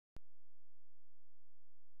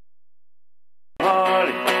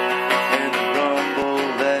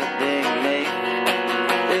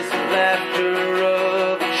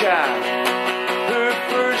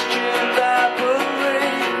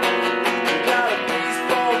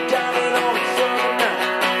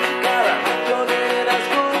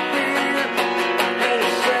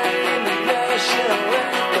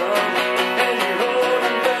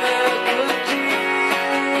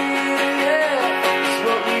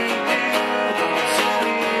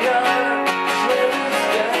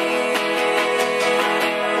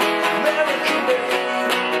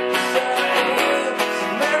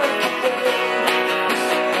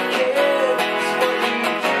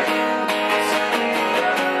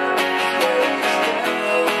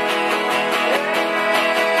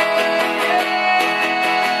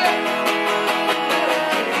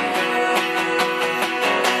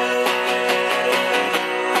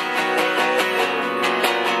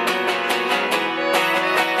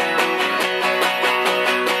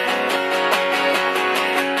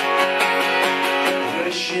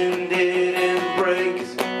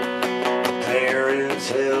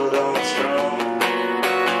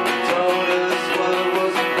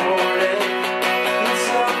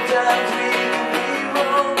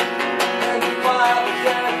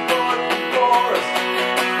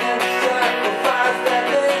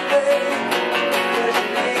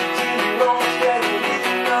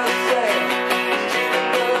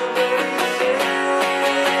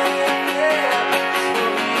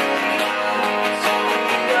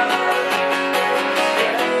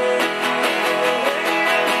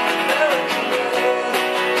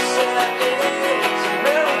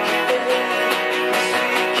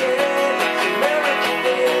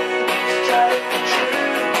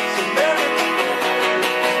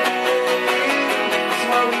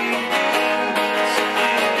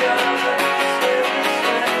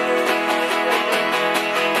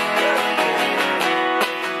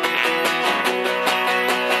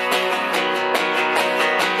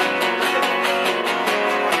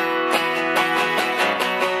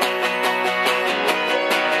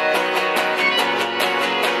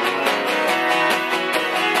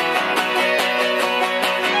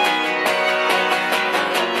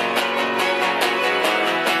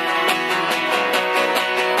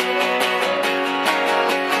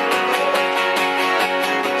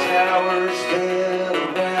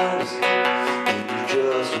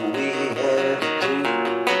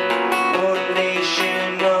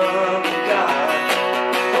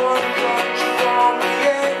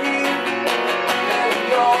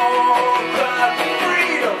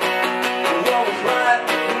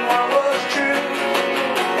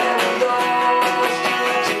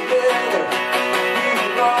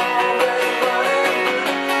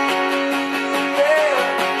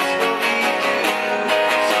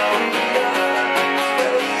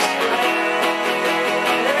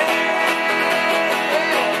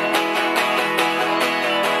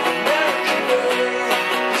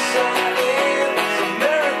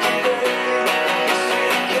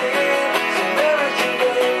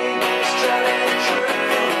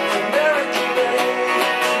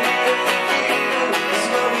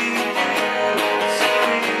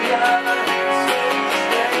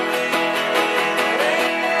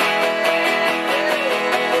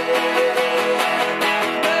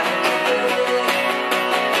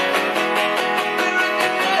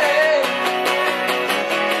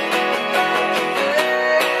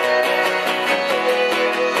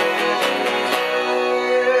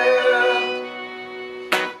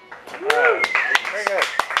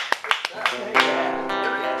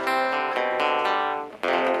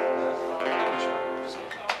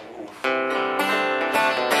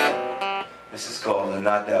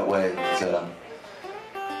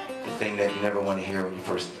the thing that you never want to hear when you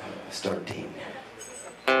first start dating.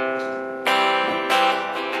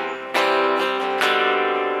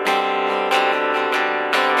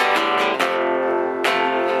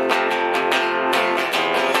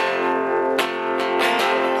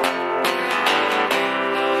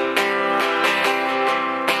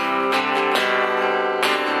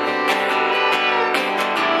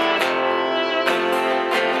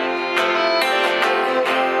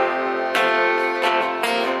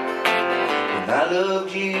 I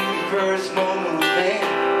loved you the first moment we met.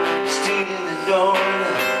 Stood in the door in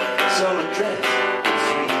a summer dress, a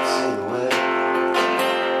sweet silhouette.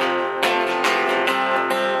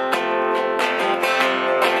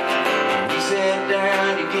 We sat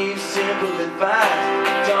down, you gave simple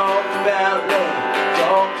advice. Talked about love,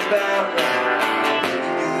 talked about life. What you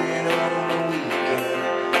doing on the weekend?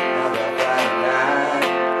 How about Friday night?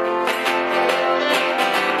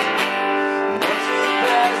 Once we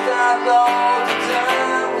passed, I thought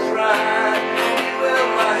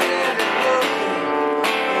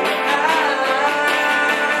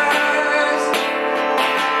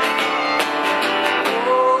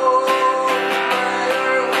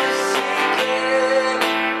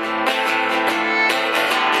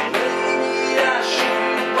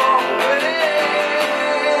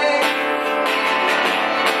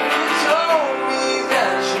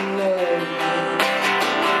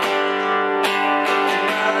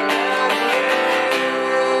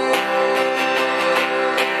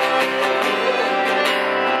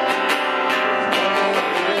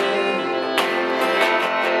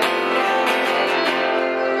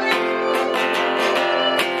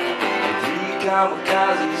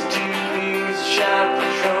kamikazes, 2 beers, a shot of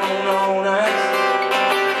Patron on ice.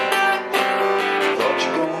 Thought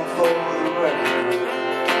you going for the record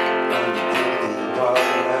when you did the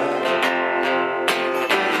party night.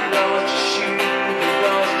 You lost your shoes, you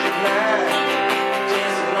lost your mind,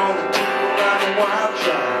 dancing on the table like a wild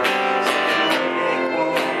child. Sitting in the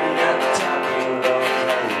woman at the top of your lungs,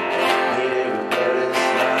 how you made everybody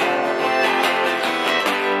smile.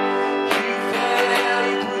 You fell,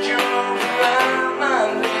 you put your arms around my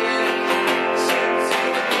leg.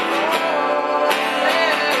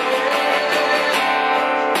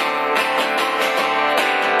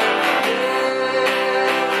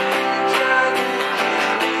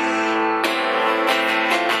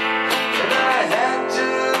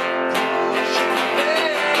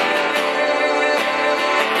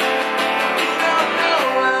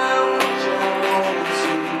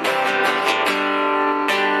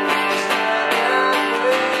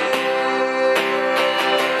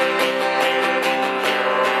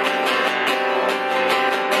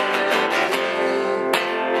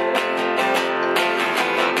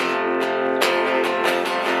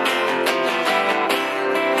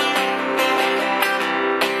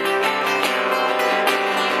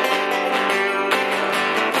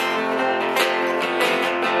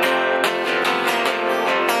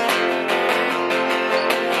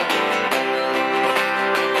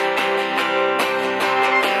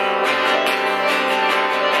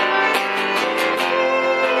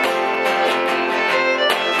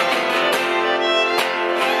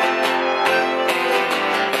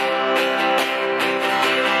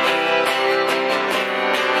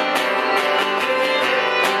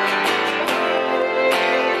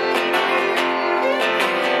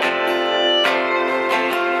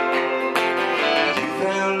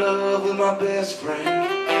 My best friend,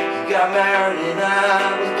 you got married and I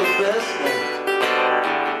was the best man.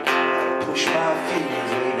 Push my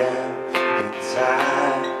feelings way down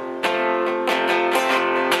inside.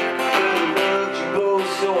 Really loved you both,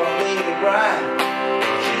 so I made it right.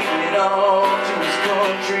 Keeping it on to his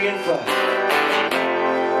country and fight.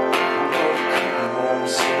 We're coming home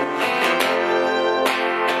soon.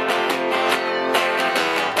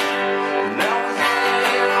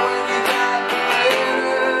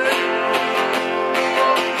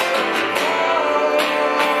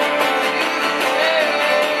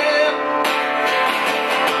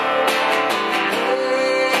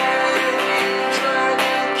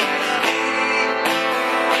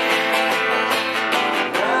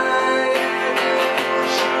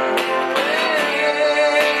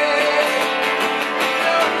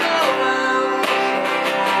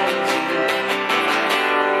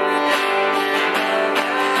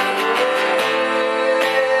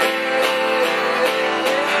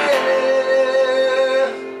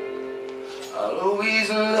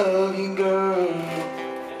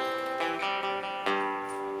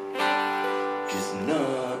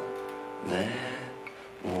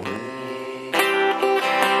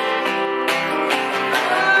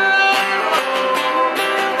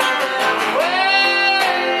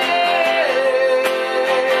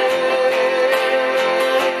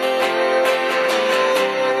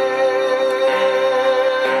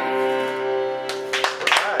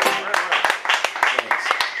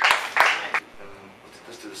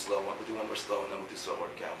 slow one. We'll do one more slow, and then we'll do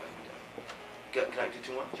Songwriter Cowboy. Can I do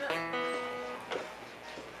two more? Sure.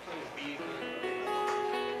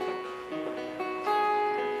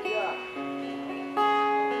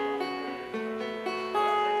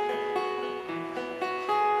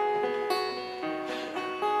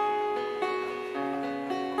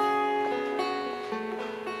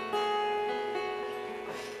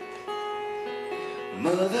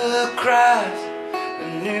 Mother cries, a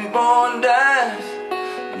newborn dies.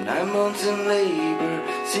 9 months in labor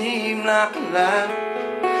seem like a life.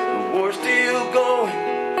 The war's still going,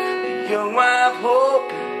 the young wife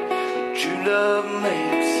hoping that true love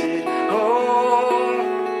makes it home.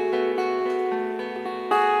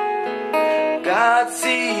 God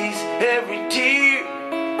sees every tear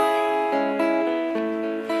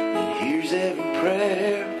and hears every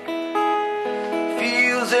prayer.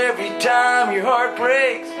 Every time your heart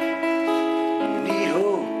breaks, you need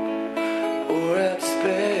hope or have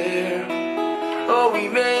despair. Oh, we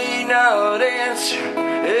may not answer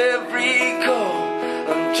every call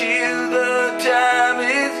until the time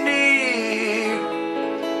is near.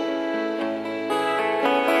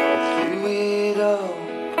 Through it all,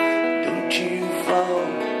 don't you fall,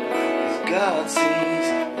 'cause God sees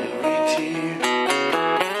every tear.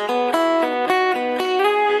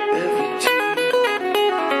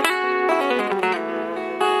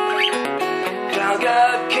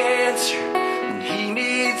 Got cancer and he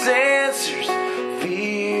needs answers.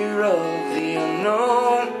 Fear of the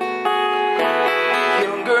unknown.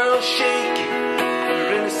 Young girl shaking,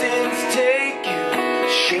 her innocence taken.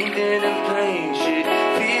 Shamed and in pain, she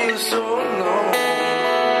feels so alone.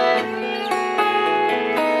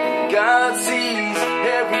 God sees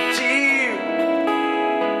every tear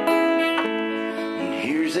and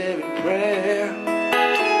hears every prayer.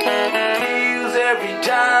 Feels every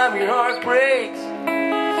time your heart breaks.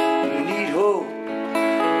 Hope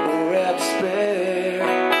or have despair.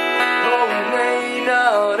 Oh, we may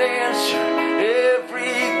not answer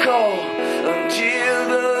every call until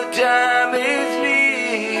the time is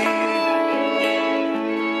near.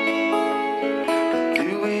 But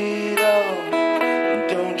through it all,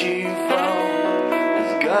 don't you fall,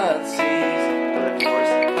 'cause God sees.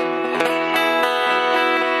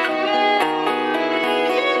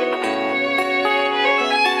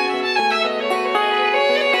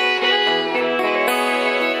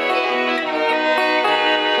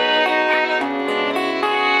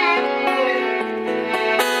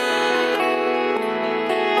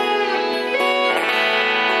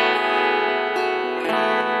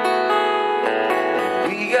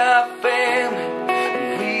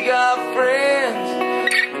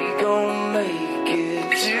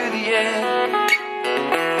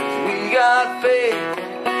 Faith,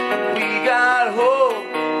 we got hope.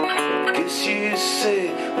 Guess you say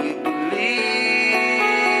we believe.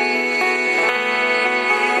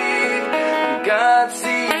 God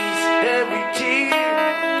sees every tear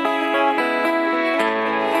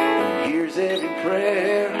and hears every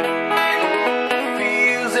prayer.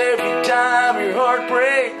 Feels every time your heart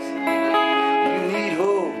breaks. You need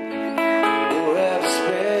hope or have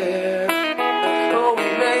despair. Oh, we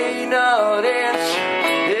may not answer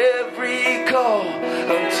every call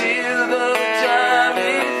until the time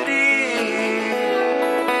is near.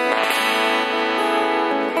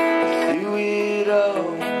 Through it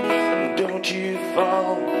all, don't you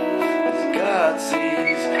fall, 'cause God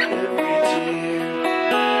sees every tear.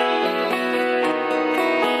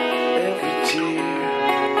 Every tear.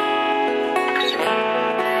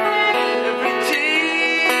 Every tear.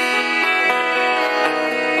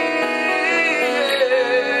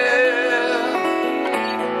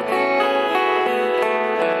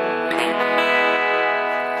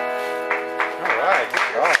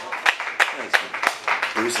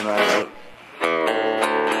 Bruce and I wrote.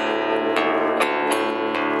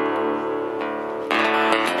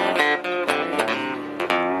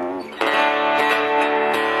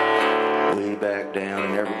 Way back down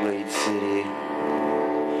in Everglades City.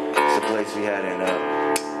 It's a place we had in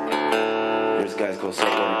there's guys called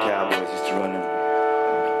Songwriter Cowboys used to run them.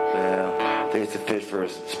 They used to fish for a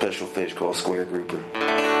special fish called square grouper. They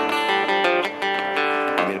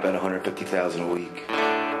made about $150,000 a week.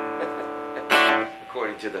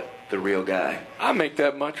 According to the real guy. I make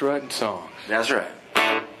that much writing songs. That's right.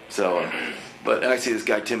 So, but actually, this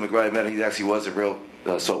guy Tim McGeary, I met him. He actually was a real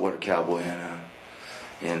saltwater cowboy,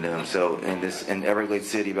 and so in Everglades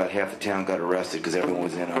City, about half the town got arrested because everyone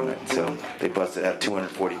was in on it. So they busted out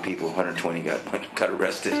 240 people, 120 got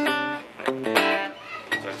arrested. So I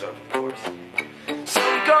started the chorus.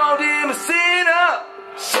 Some called him a sinner,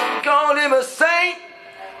 some called him a saint,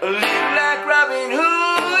 a little like Robin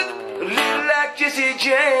Hood, a little like Jesse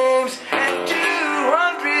James and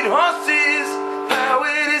 200 horses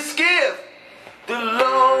powered his skiff. The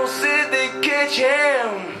law said they'd catch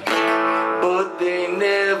him, but they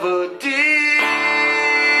never did.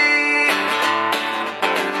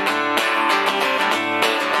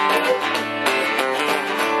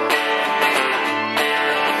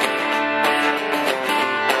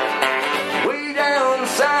 Way down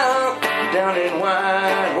south, down in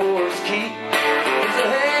White Horse Key, there's a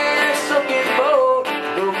hair-sucking boat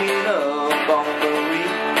looking up on the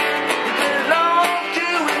reef. It belonged to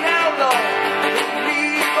an outlaw,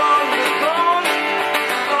 leave on the corn.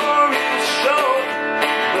 Story's short,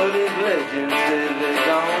 but his legend's still lives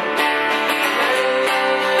on.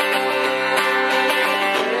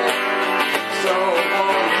 So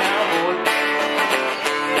on cowboy,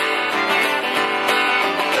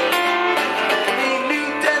 he knew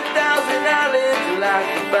 10,000 islands like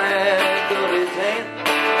the back of his hand.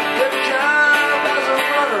 The job as a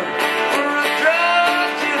runner for a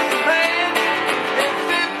drug-dealing man, and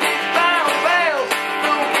 50-pound bales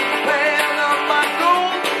broke the pan of my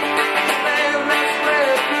gold. The man that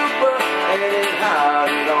spread Cooper and it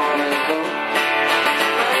hiding on his boat.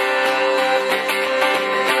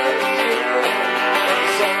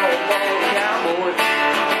 So on cowboy,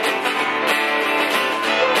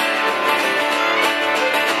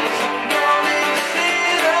 some gonna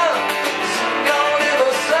sit up, some gonna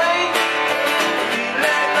never sing. We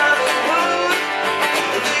let Hollywood,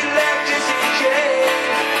 we let Jesse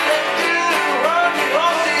James, let 200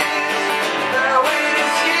 horses, now it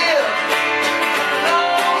is here,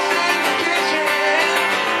 lost in the kitchen,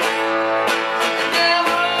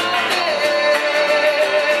 never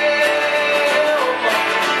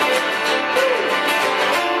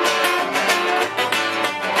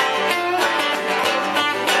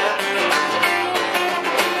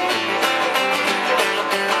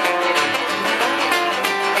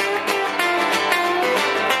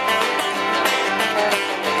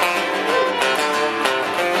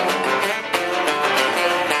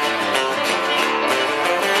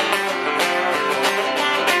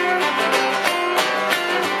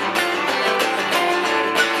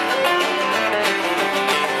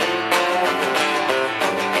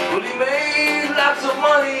Well, he made lots of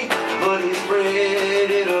money, but he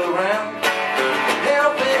spread it around,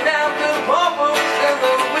 helping out the paupers and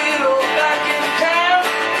the widows back in town.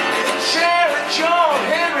 And Sheriff John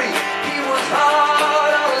Henry, he was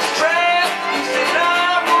hard on his trail. He said,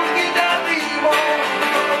 I'm gonna get that leave on,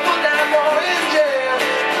 gonna put that boy in jail.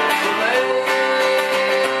 So let's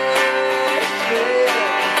get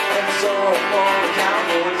and so on the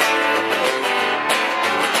Cowboys.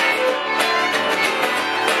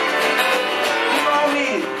 You all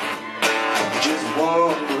needed just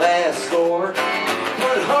one last score,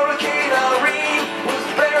 but Hurricane Irene was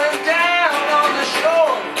bearing down on the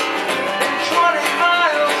shore. And 20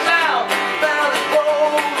 miles south, Valley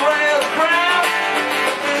Bold ran aground.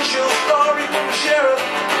 Official story from the sheriff,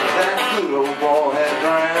 that good old boy had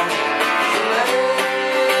drowned. So let's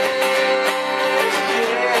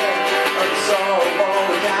get us all on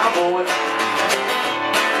the Cowboy.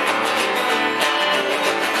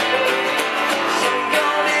 Some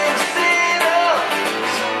gonna sit up,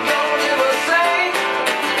 some gonna never sing.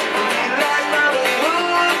 We like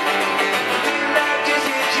Hollywood, we like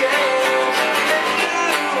Jesse James, and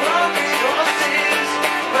 200 horses,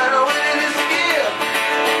 now it is here,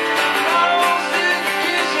 lost in the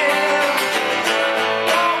kitchen,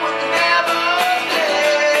 oh, we never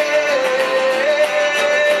did.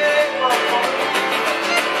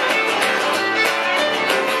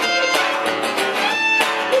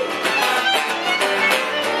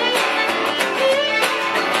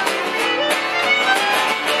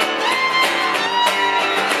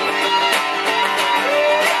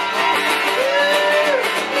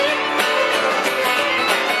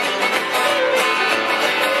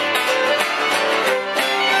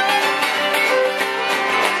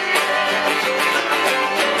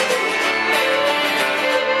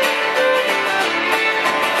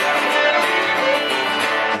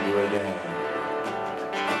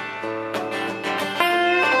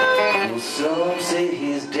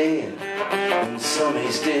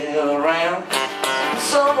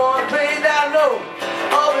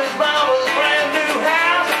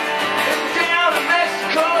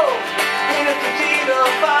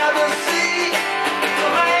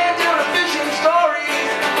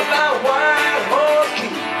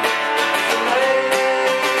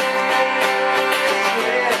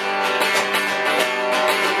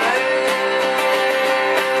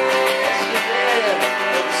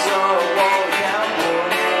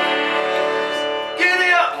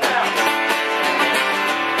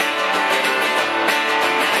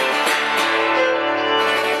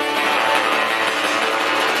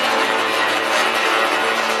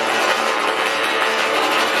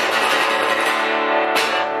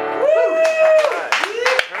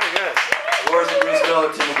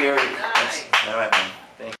 hello to McGeary. All right, man.